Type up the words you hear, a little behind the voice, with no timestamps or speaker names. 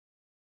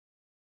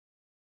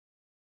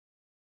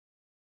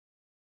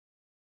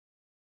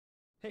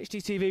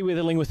HDTV with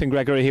Illingworth and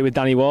Gregory here with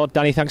Danny Ward.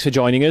 Danny, thanks for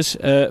joining us.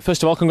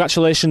 First of all,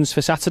 congratulations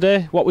for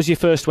Saturday. What was your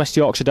first West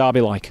Yorkshire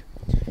derby like?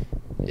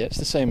 Yeah, it's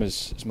the same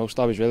as most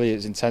derbies really.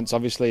 It's intense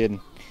obviously, and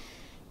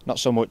not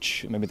so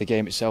much maybe the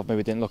game itself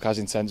maybe didn't look as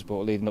intense, but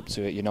leading up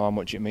to it you know how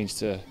much it means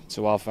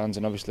to our fans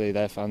and obviously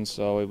their fans.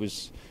 So it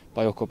was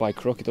by hook or by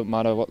crook. It doesn't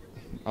matter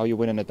how you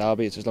win in a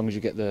derby, it's as long as you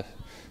get the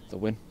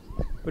win.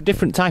 A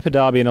different type of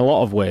derby in a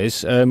lot of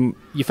ways.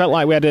 You felt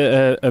like we had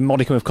a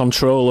modicum of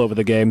control over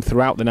the game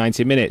throughout the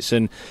 90 minutes,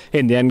 and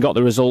in the end got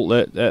the result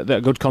that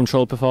a good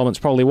controlled performance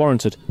probably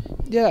warranted.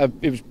 Yeah,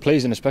 it was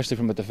pleasing, especially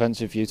from a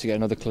defensive view, to get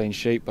another clean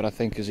sheet. But I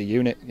think as a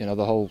unit, you know,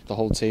 the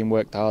whole team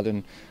worked hard,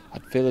 and I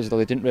feel as though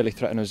they didn't really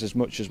threaten us as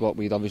much as what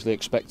we'd obviously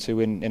expect to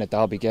in a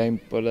derby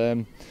game. But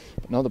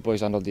no, the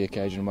boys handled the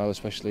occasion well,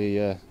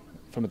 especially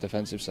from a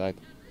defensive side.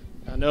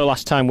 I know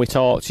last time we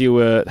talked you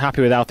were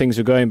happy with how things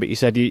were going, but you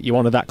said you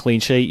wanted that clean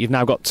sheet. You've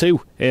now got two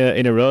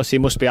in a row, so you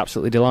must be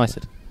absolutely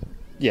delighted.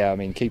 Yeah, I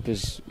mean,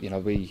 keepers, you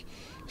know,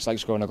 it's like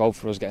scoring a goal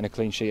for us, getting a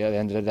clean sheet at the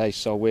end of the day.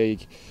 So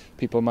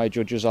people might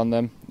judge us on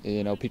them,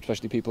 you know,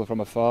 especially people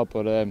from afar,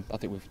 but I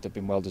think they've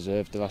been well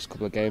deserved the last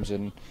couple of games,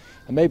 and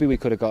maybe we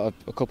could have got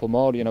a couple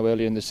more, you know,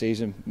 earlier in the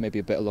season, maybe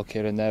a bit of luck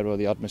here and there or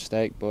the odd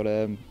mistake, but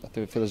I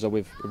feel as though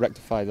we've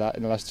rectified that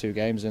in the last two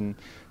games, and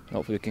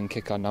hopefully we can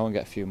kick on now and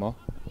get a few more.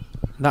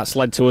 That's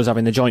led to us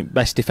having the joint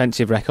best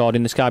defensive record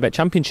in the Sky Bet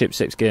Championship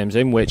 6 games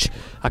in, which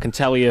I can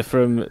tell you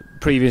from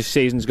previous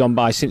seasons gone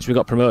by since we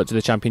got promoted to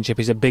the Championship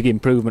is a big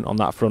improvement on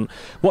that front.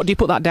 What do you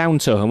put that down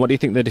to, and what do you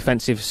think the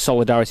defensive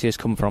solidarity has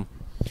come from?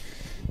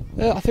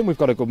 I think we've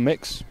got a good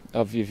mix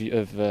of youth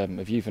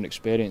and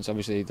experience.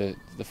 Obviously the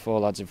four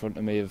lads in front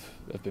of me have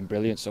been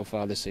brilliant so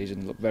far this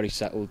season, look very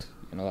settled.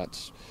 You know,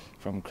 that's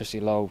from Chrissy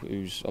Lowe,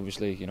 who's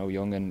obviously, you know,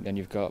 young, and then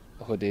you've got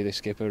Hoodie, the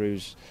skipper,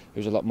 who's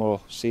a lot more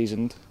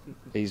seasoned.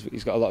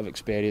 He's got a lot of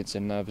experience,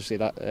 and obviously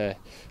that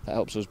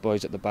helps us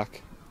boys at the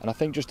back. And I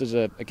think just as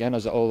an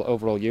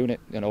overall unit,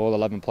 you know, all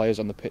 11 players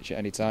on the pitch at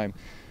any time,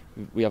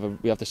 we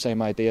have the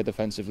same idea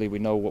defensively. We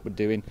know what we're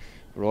doing.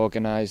 We're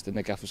organised, and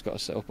the gaffer's got to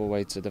set up a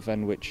way to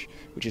defend, which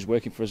is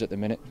working for us at the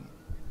minute.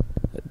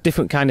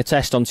 Different kind of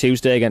test on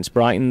Tuesday against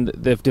Brighton.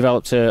 They've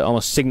developed a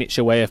almost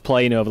signature way of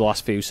playing over the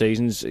last few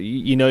seasons.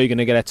 You know you're going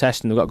to get a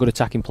test, and they've got good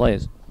attacking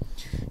players.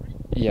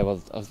 Yeah,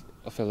 well,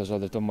 I feel as though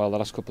they've done well the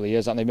last couple of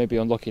years, and they may be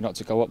unlucky not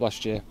to go up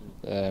last year.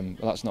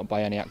 But that's not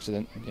by any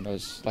accident. You know,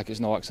 it's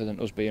no accident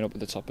us being up at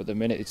the top at the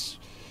minute.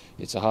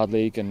 It's a hard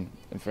league, and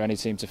for any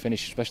team to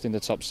finish, especially in the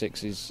top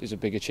 6, is a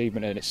big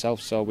achievement in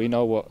itself. So we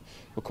know what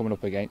we're coming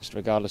up against,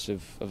 regardless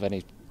of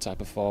any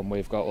type of form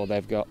we've got or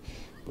they've got.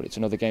 But it's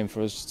another game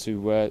for us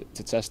to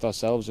test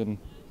ourselves, and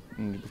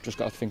we've just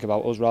got to think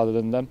about us rather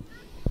than them.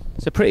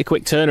 It's a pretty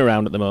quick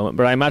turnaround at the moment,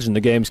 but I imagine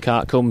the games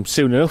can't come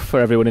soon enough for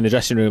everyone in the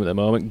dressing room at the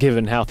moment,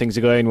 given how things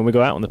are going when we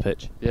go out on the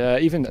pitch. Yeah,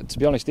 even to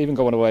be honest, even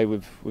going away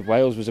with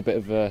Wales was a bit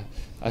of a.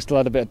 I still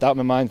had a bit of doubt in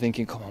my mind,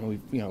 thinking, "Come on,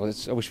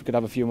 I wish we could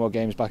have a few more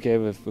games back here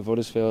with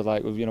Huddersfield.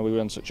 Like, we were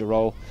on such a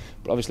roll."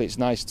 But obviously, it's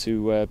nice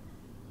to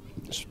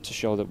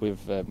show that we've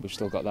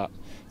still got that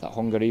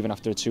hunger even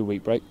after a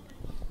 2-week break.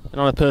 And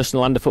on a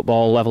personal and a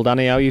football level,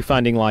 Danny, how are you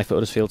finding life at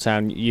Huddersfield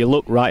Town? You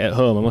look right at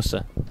home, I must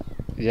say.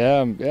 Yeah,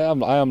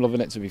 I am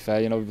loving it, to be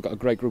fair. You know, we've got a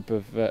great group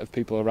of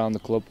people around the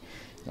club.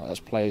 You know, that's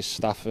players,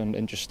 staff,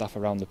 and just staff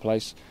around the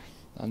place.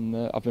 And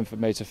I've been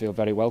made to feel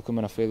very welcome,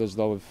 and I feel as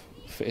though we've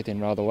fitted in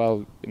rather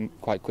well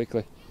quite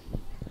quickly.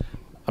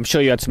 I'm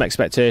sure you had some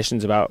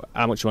expectations about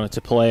how much you wanted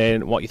to play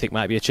and what you think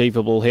might be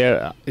achievable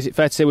here. Is it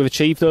fair to say we've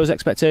achieved those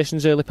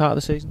expectations early part of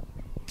the season?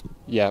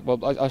 Yeah,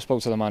 well, I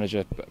spoke to the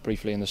manager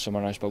briefly in the summer,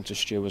 and I spoke to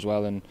Stu as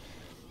well, and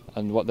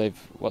what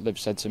they've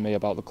said to me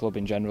about the club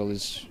in general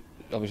is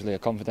obviously a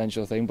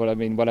confidential thing, but I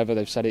mean, whatever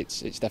they've said,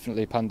 it's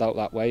definitely panned out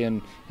that way,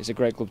 and it's a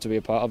great club to be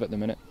a part of at the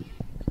minute.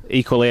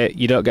 Equally,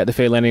 you don't get the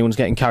feeling anyone's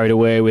getting carried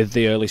away with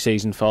the early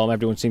season form.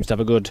 Everyone seems to have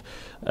a good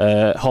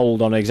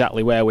hold on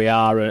exactly where we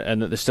are,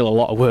 and that there's still a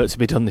lot of work to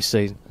be done this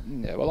season.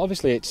 Yeah, well,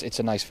 obviously it's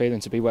a nice feeling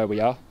to be where we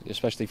are,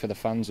 especially for the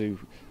fans who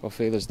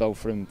feel as though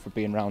for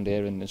being around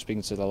here and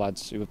speaking to the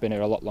lads who have been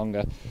here a lot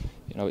longer,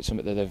 you know, it's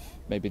something that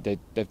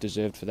they've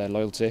deserved for their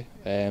loyalty.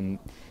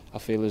 I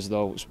feel as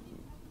though,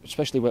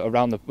 especially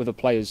with the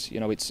players, you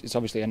know, it's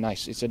obviously a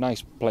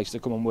nice place to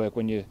come and work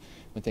when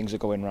things are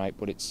going right.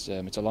 But it's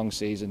a long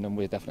season, and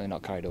we're definitely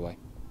not carried away.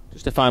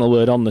 Just a final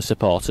word on the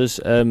supporters.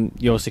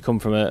 You obviously come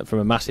from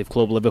a massive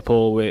club,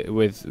 Liverpool,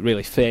 with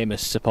really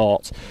famous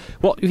support.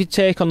 What do you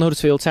take on the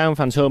Huddersfield Town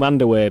fans, home and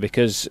away?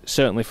 Because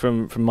certainly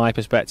from my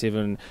perspective,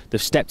 and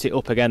they've stepped it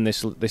up again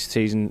this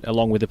season,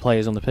 along with the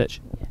players on the pitch.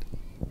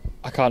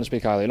 I can't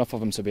speak highly enough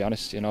of them, to be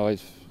honest. You know,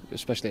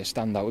 especially a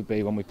standout would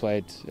be when we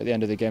played at the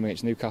end of the game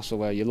against Newcastle,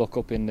 where you look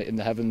up in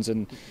the heavens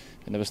and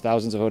there was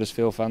thousands of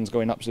Huddersfield fans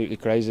going absolutely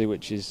crazy,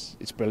 which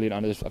it's brilliant.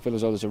 And I feel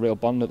as though there's a real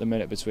bond at the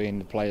minute between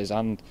the players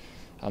and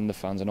the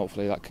fans, and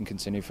hopefully that can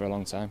continue for a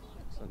long time.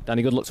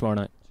 Danny, good luck tomorrow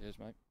night. Cheers,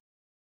 mate.